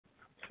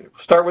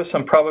start with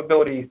some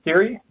probability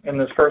theory in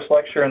this first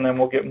lecture, and then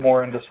we'll get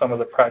more into some of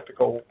the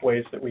practical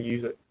ways that we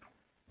use it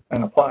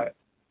and apply it.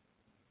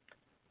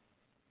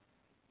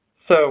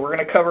 So we're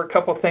going to cover a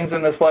couple things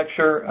in this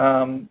lecture.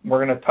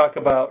 We're going to talk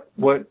about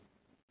what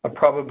a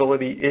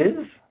probability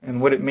is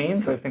and what it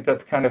means. I think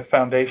that's kind of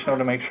foundational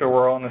to make sure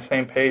we're all on the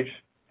same page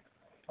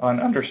on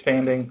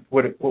understanding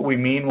what we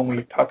mean when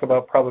we talk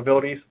about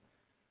probabilities.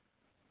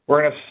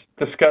 We're going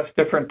to discuss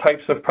different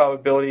types of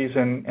probabilities,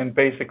 and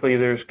basically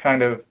there's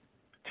kind of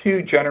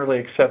two generally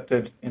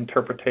accepted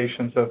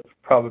interpretations of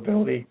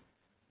probability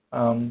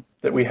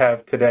that we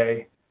have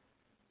today.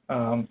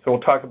 So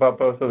we'll talk about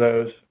both of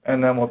those,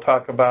 and then we'll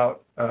talk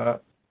about a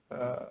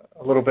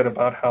little bit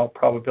about how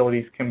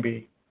probabilities can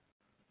be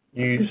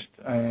used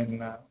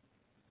and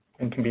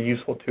can be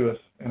useful to us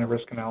in a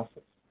risk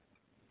analysis.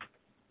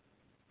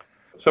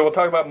 So we'll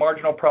talk about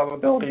marginal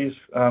probabilities,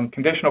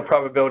 conditional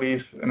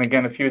probabilities, and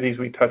again, a few of these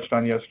we touched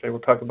on yesterday. We'll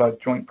talk about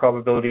joint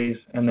probabilities,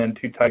 and then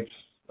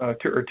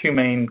two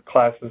main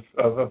classes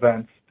of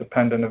events: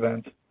 dependent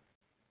events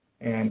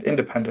and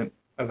independent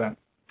events.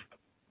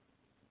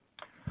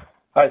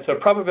 All right, so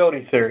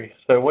probability theory.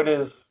 So what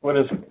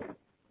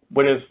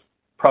does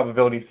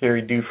probability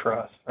theory do for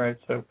us? All right,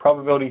 so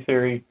probability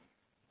theory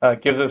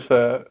gives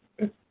us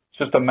it's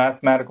just a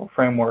mathematical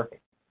framework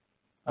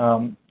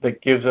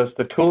that gives us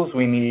the tools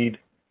we need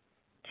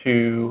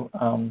to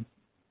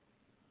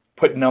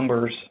put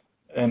numbers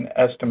and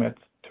estimates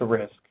to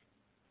risk.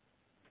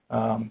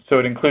 So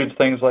it includes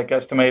things like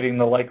estimating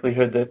the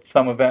likelihood that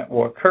some event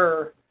will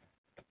occur,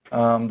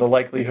 the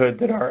likelihood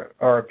that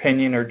our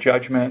opinion or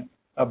judgment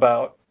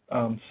about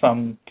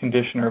some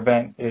condition or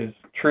event is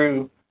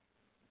true,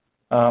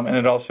 and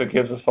it also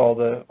gives us all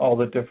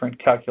the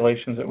different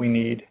calculations that we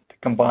need to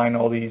combine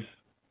all these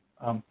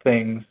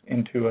things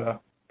into a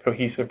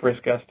cohesive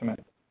risk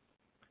estimate.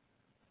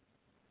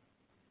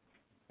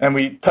 And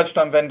we touched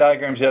on Venn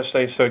diagrams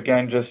yesterday, so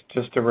again,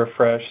 just to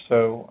refresh,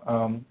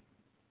 so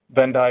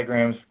Venn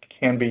diagrams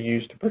can be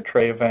used to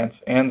portray events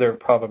and their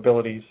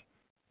probabilities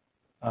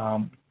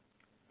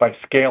by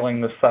scaling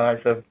the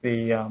size of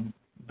the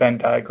Venn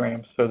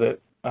diagram so that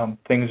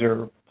things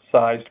are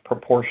sized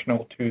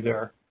proportional to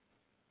their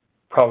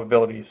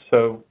probabilities.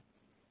 So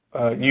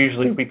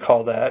usually we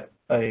call that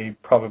a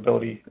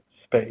probability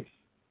space.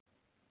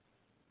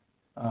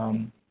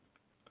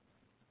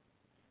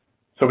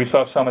 So we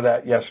saw some of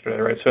that yesterday,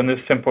 right? So in this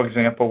simple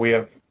example, we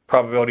have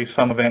probability of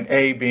some event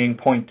A being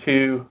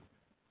 0.2,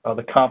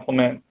 the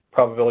complement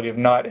probability of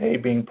not A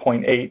being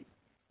 0.8,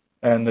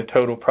 and the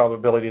total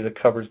probability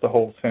that covers the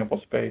whole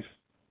sample space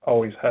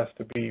always has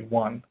to be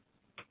 1.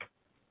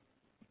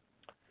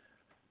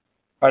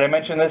 All right, I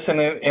mentioned this in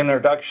the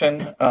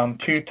introduction,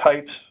 two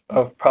types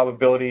of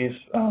probabilities.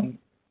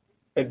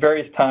 At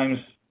various times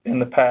in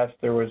the past,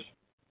 there was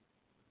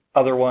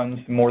other ones,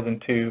 more than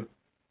two,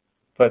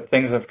 but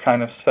things have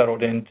kind of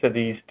settled into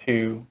these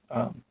two.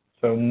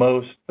 So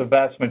the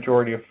vast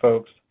majority of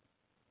folks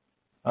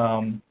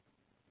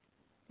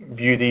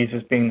view these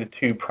as being the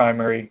two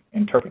primary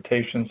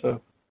interpretations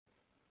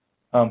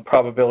of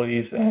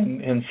probabilities,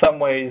 and in some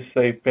ways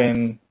they've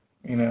been,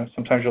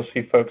 sometimes you'll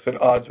see folks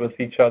at odds with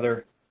each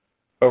other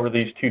over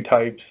these two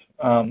types.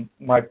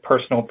 My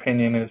personal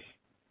opinion is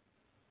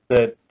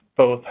that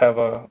both have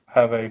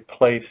a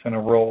place and a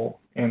role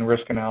in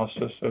risk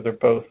analysis, so they're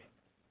both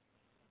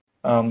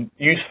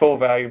useful,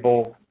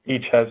 valuable.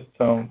 Each has its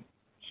own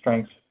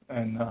strengths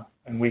and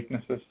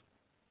weaknesses.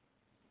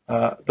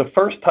 The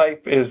first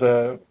type is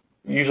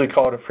usually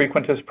called a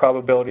frequentist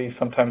probability.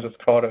 Sometimes it's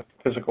called a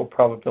physical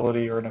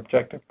probability or an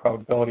objective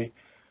probability.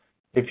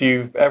 If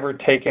you've ever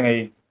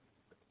taken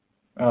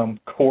a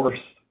course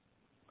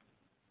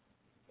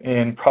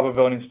in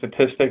probability and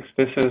statistics,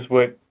 this is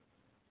what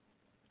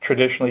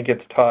traditionally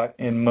gets taught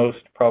in most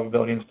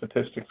probability and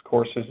statistics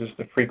courses, is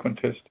the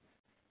frequentist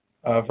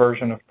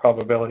version of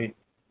probability.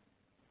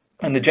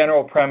 And the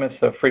general premise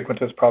of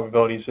frequentist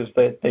probabilities is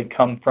that they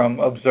come from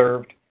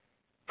observed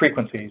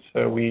frequencies.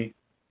 So we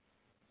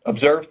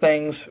observe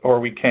things, or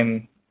we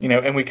can,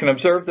 and we can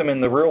observe them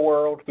in the real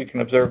world, we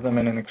can observe them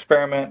in an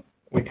experiment,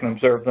 we can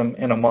observe them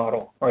in a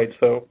model, right?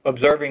 So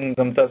observing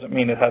them doesn't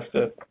mean it has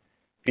to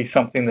be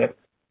something that,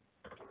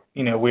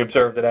 we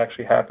observe that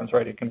actually happens,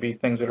 right? It can be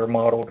things that are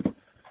modeled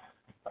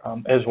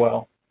as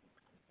well.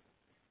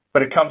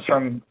 But it comes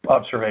from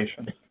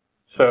observations.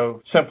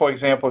 So simple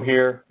example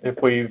here, if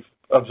we've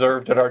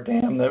observed at our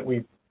dam that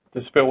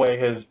the spillway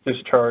has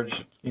discharged,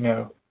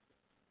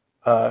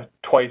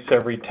 twice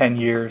every 10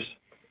 years,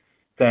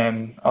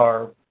 then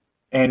our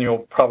annual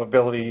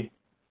probability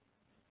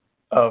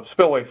of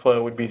spillway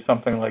flow would be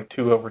something like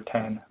 2 over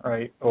 10,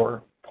 right,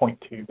 or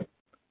 0.2.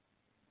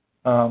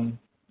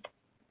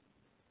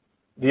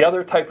 The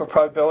other type of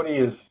probability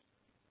is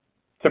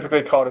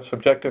typically called a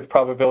subjective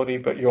probability,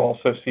 but you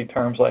also see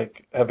terms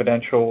like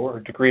evidential or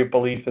degree of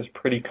belief is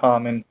pretty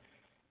common.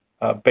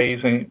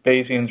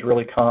 Bayesian's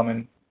really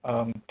common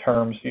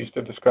terms used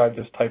to describe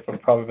this type of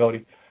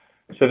probability.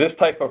 So this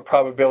type of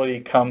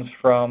probability comes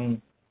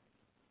from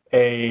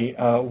a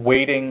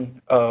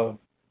weighting of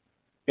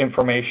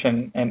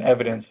information and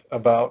evidence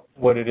about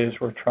what it is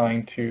we're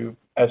trying to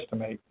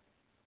estimate.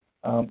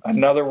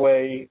 Another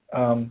way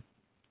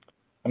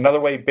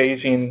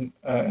Bayesian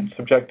and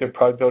subjective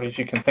probabilities,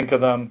 you can think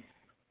of them,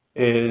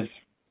 is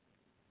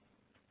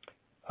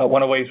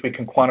one of the ways we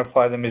can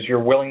quantify them is your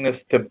willingness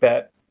to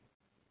bet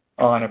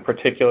on a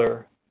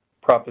particular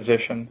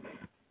proposition.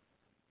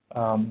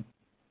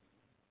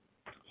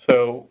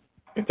 So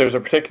if there's a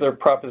particular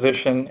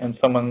proposition and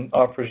someone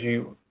offers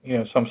you,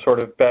 some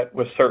sort of bet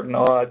with certain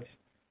odds,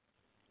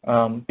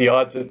 the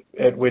odds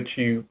at which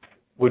you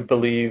would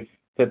believe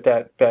that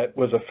that bet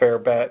was a fair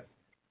bet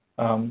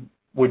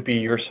would be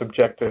your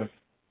subjective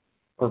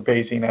or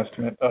Bayesian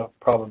estimate of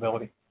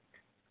probability.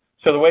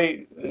 So the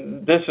way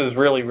this is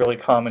really, really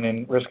common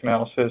in risk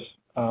analysis,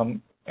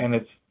 and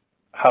it's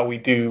how we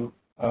do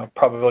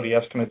probability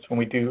estimates when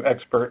we do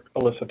expert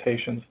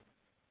elicitations.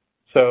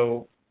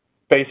 So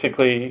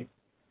basically,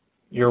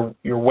 you're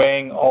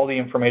weighing all the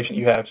information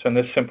you have. So in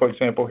this simple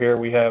example here,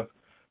 we have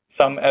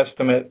some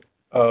estimate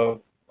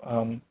of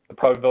the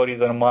probability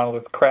that a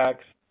monolith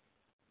cracks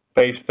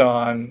based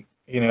on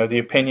the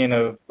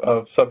opinion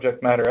of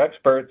subject matter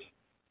experts,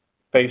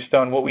 based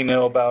on what we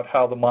know about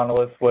how the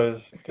monolith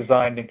was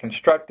designed and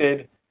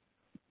constructed,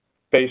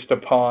 based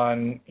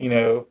upon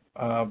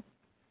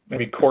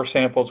maybe core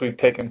samples we've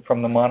taken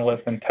from the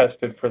monolith and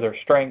tested for their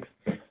strength,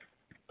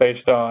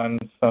 based on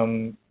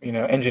some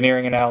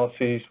engineering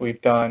analyses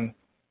we've done,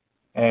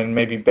 and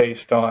maybe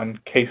based on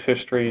case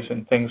histories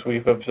and things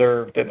we've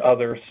observed at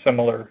other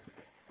similar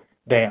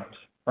dams,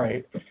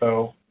 right?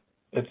 So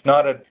it's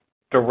not a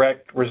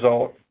direct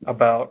result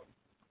about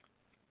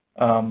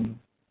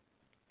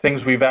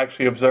things we've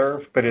actually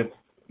observed, but it's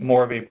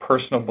more of a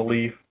personal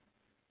belief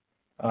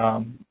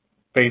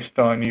based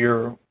on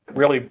your,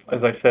 really,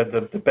 as I said,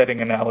 the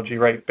betting analogy,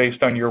 right?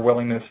 Based on your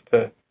willingness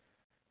to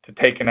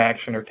take an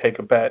action or take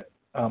a bet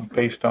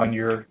based on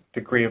your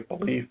degree of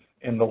belief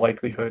in the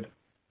likelihood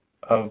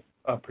of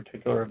a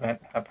particular event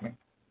happening.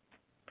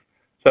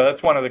 So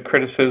that's one of the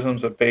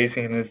criticisms of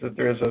Bayesian, is that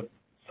there is a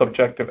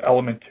subjective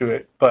element to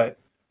it, but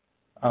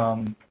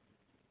the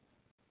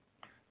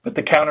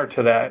counter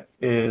to that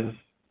is,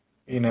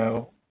 you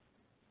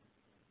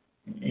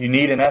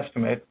need an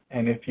estimate,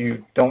 and if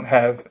you don't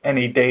have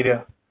any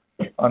data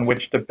on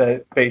which to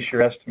base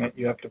your estimate,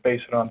 you have to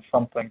base it on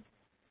something.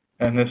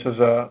 And this is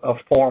a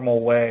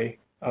formal way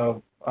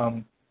of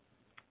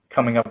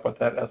coming up with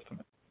that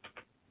estimate.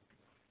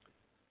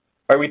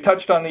 All right, we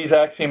touched on these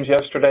axioms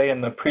yesterday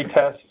in the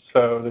pretest.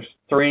 So there's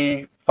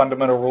 3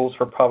 fundamental rules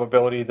for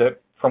probability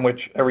from which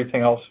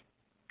everything else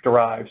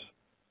derives.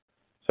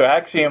 So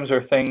axioms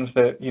are things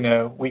that,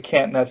 we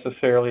can't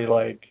necessarily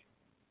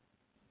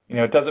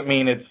it doesn't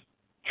mean it's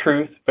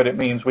truth, but it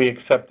means we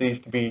accept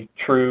these to be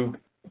true,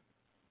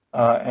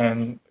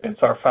 and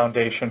it's our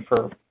foundation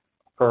for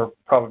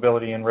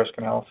probability and risk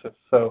analysis.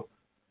 So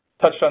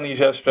touched on these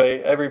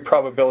yesterday. Every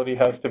probability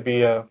has to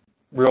be a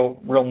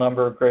real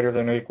number greater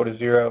than or equal to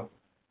 0.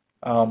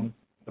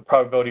 The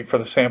probability for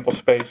the sample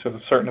space of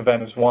a certain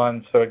event is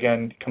 1. So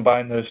again,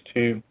 combine those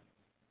two.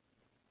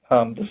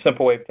 The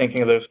simple way of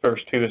thinking of those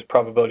first 2 is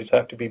probabilities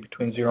have to be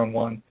between 0 and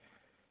 1.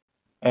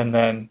 And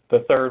then the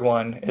third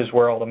one is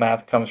where all the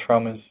math comes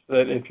from, is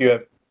that if you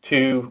have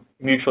 2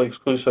 mutually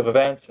exclusive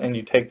events and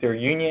you take their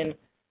union,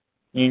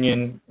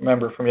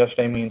 remember from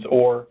yesterday means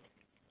or,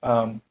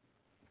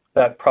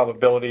 that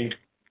probability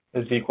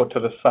is equal to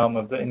the sum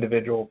of the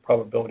individual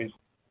probabilities.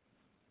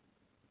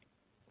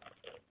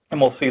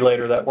 And we'll see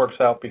later that works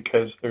out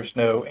because there's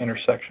no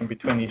intersection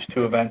between these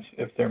 2 events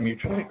if they're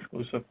mutually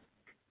exclusive.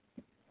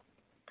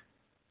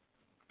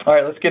 All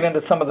right, let's get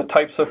into some of the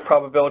types of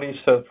probabilities.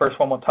 So the first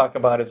one we'll talk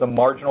about is a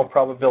marginal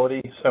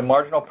probability. So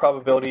marginal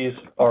probabilities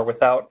are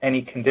without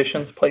any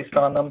conditions placed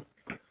on them.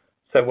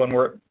 So when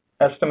we're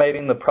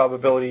estimating the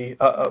probability,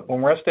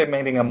 when we're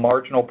estimating a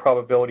marginal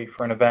probability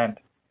for an event,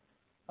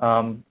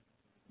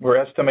 we're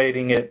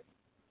estimating it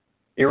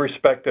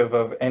irrespective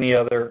of any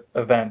other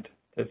event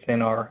that's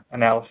in our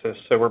analysis.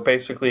 So we're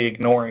basically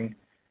ignoring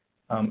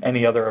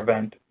any other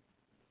event.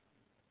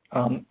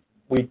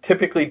 We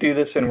typically do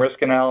this in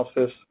risk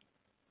analysis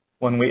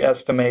when we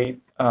estimate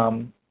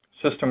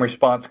system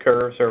response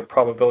curves or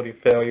probability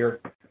failure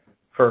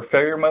for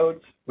failure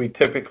modes. We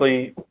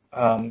typically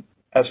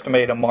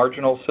estimate a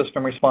marginal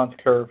system response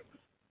curve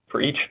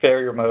for each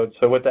failure mode.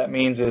 So what that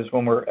means is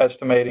when we're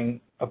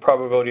estimating a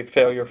probability of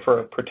failure for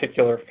a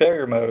particular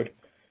failure mode,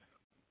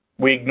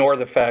 we ignore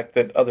the fact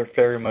that other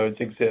failure modes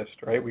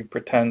exist, right? We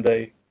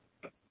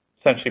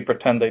essentially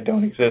pretend they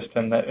don't exist,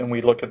 and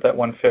we look at that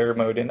one failure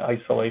mode in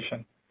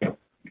isolation.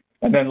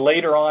 And then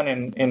later on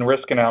in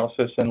risk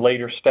analysis, in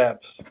later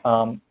steps,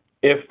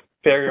 if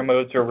failure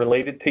modes are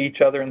related to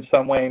each other in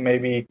some way,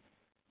 maybe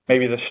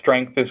the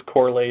strength is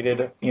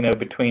correlated,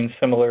 between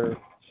similar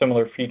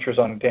features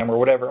on a dam or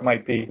whatever it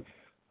might be,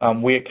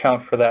 we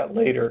account for that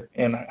later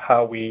in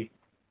how we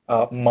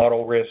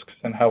model risks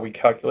and how we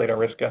calculate our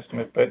risk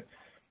estimate. But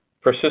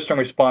for system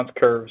response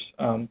curves,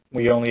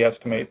 we only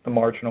estimate the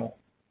marginal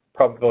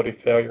probability of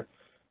failure.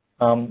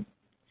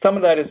 some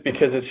of that is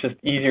because it's just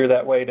easier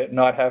that way to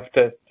not have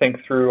to think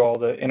through all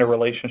the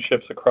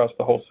interrelationships across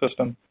the whole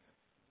system.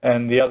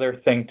 And the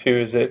other thing, too,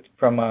 is that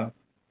from a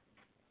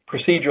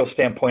procedural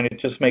standpoint, it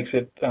just makes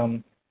it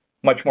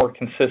much more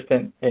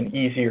consistent and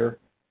easier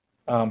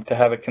to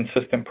have a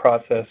consistent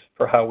process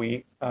for how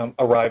we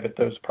arrive at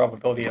those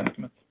probability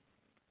estimates.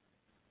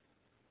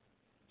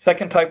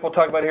 Second type we'll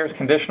talk about here is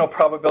conditional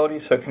probability.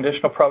 So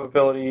conditional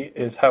probability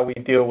is how we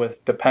deal with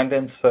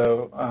dependence.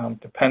 So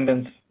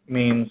dependence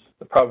means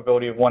the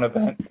probability of one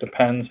event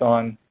depends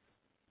on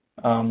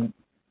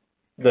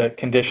the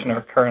condition or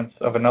occurrence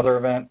of another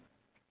event.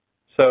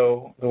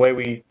 So the way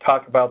we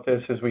talk about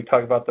this is we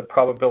talk about the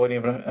probability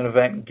of an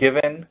event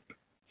given.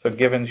 So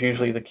given is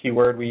usually the key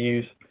word we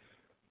use.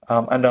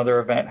 Another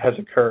event has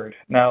occurred.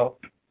 Now,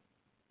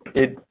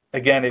 the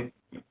event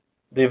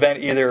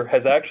either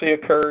has actually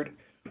occurred,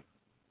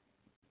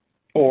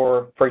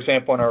 or, for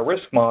example, in our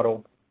risk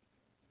model,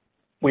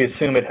 we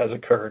assume it has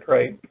occurred,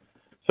 right?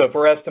 So if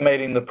we're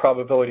estimating the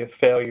probability of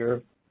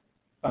failure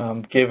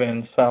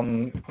given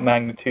some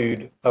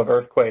magnitude of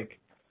earthquake,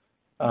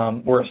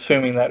 we're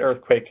assuming that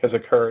earthquake has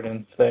occurred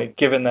and say,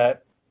 given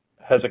that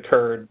has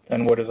occurred,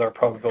 then what is our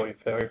probability of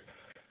failure?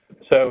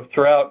 So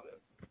throughout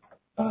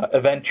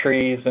event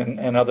trees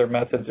and other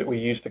methods that we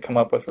use to come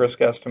up with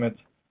risk estimates,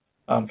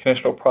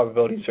 conditional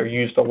probabilities are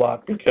used a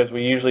lot because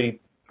we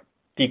usually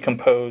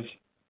decompose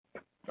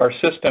our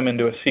system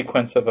into a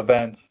sequence of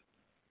events,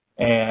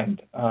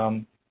 and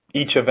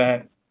each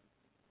event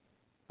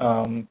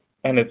and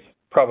its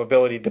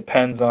probability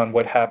depends on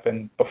what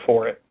happened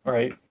before it,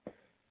 right?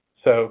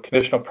 So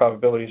conditional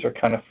probabilities are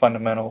kind of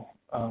fundamental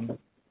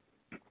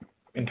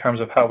in terms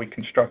of how we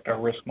construct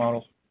our risk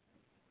models.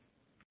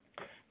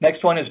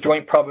 Next one is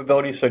joint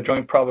probability. So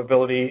joint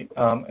probability,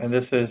 and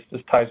this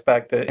ties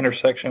back to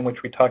intersection, which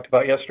we talked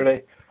about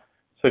yesterday.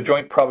 So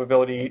joint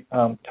probability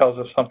tells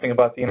us something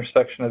about the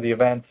intersection of the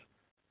events.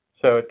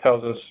 So it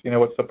tells us,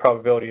 what's the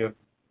probability of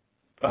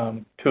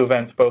two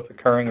events both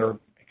occurring, or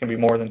it can be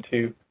more than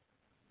two.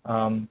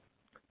 And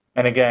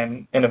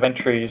again, in event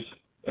trees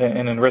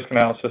and in risk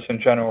analysis in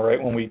general, right,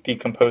 when we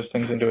decompose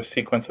things into a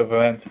sequence of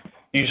events,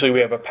 usually we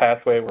have a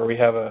pathway where we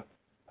have a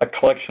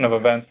collection of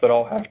events that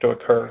all have to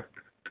occur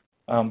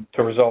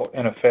to result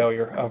in a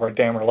failure of our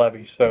dam or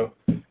levee. So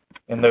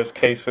in those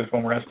cases,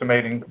 when we're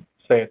estimating,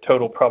 say, a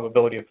total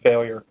probability of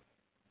failure,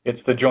 it's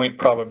the joint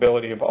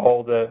probability of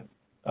all the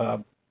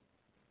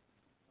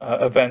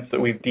events that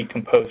we've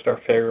decomposed our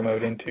failure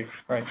mode into,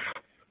 right,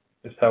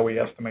 is how we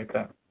estimate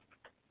that.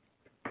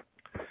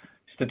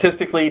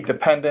 Statistically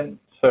dependent,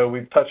 so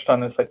we've touched on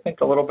this, I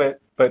think, a little bit,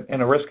 but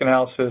in a risk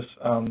analysis,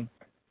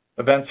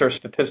 events are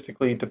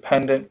statistically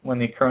dependent when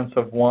the occurrence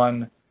of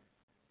one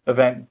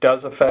event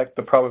does affect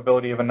the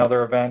probability of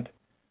another event.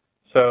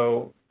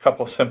 So a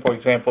couple of simple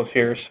examples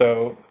here.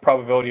 So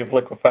probability of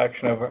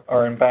liquefaction of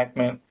our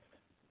embankment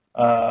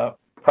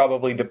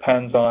probably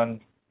depends on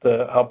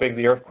how big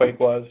the earthquake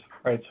was,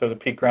 right? So the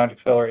peak ground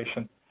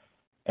acceleration.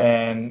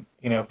 And,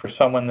 for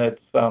someone that's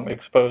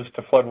exposed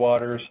to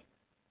floodwaters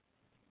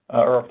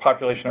or a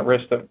population at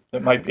risk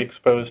that might be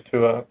exposed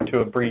to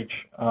a breach,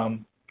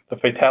 the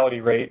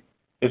fatality rate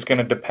is going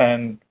to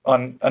depend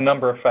on a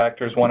number of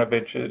factors. One of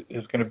which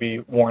is going to be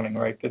warning,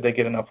 right? Did they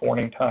get enough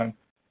warning time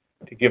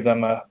to give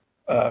them a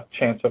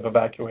chance of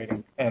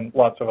evacuating? And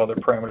lots of other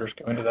parameters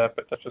go into that,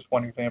 but that's just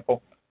one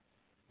example.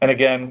 And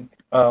again,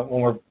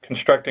 when we're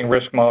constructing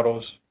risk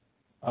models,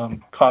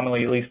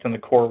 commonly, at least in the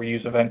core, we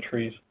use event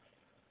trees.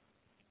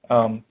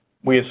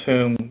 We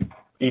assume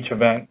each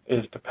event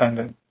is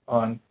dependent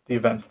on the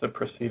events that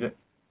precede it.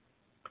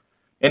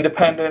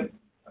 Independent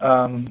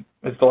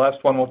is the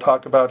last one we'll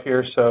talk about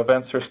here. So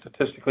events are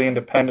statistically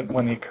independent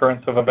when the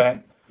occurrence of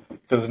event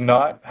does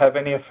not have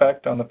any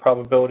effect on the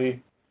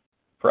probability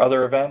for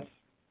other events.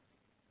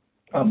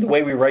 The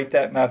way we write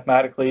that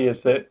mathematically is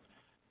that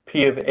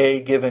P of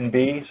A given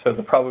B, so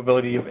the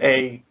probability of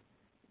A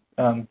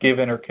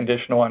given or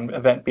conditional on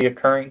event B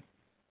occurring,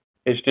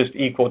 is just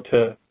equal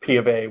to P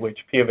of A, which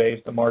P of A is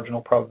the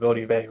marginal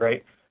probability of A,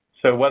 right?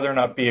 So whether or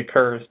not B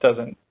occurs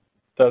doesn't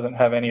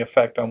have any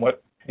effect on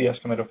what the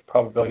estimate of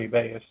probability of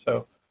A is.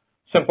 So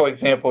simple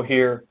example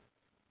here,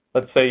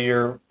 let's say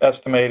you're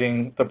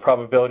estimating the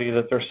probability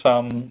that there's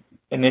some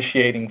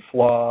initiating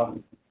flaw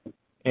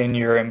in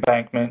your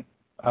embankment.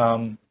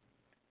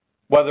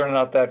 Whether or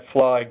not that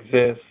flaw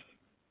exists,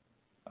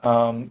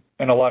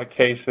 in a lot of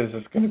cases,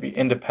 is going to be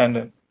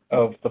independent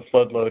of the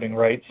flood loading,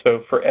 right?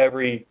 So for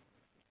every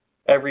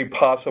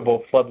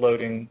possible flood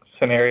loading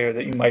scenario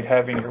that you might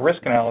have in your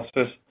risk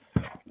analysis,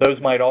 those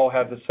might all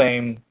have the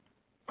same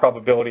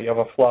probability of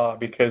a flaw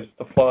because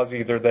the flaw is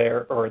either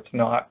there or it's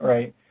not,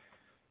 right?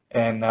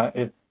 And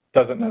it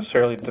doesn't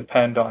necessarily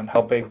depend on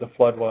how big the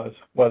flood was,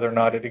 whether or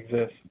not it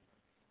exists.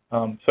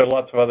 So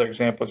lots of other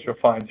examples you'll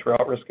find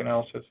throughout risk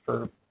analysis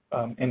for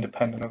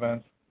independent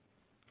events.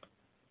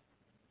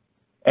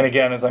 And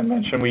again, as I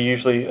mentioned, we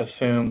usually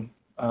assume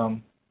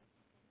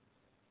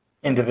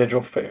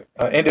individual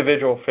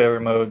failure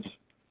modes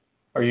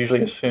are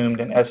usually assumed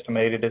and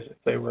estimated as if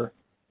they were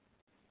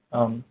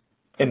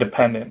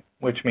independent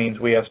which means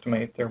we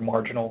estimate their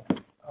marginal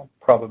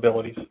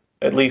probabilities,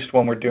 at least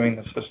when we're doing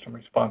the system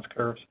response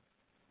curves.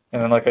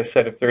 And then, like I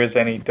said, if there is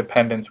any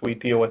dependence, we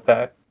deal with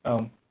that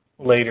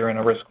later in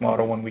a risk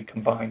model when we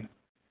combine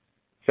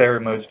failure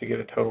modes to get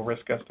a total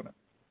risk estimate.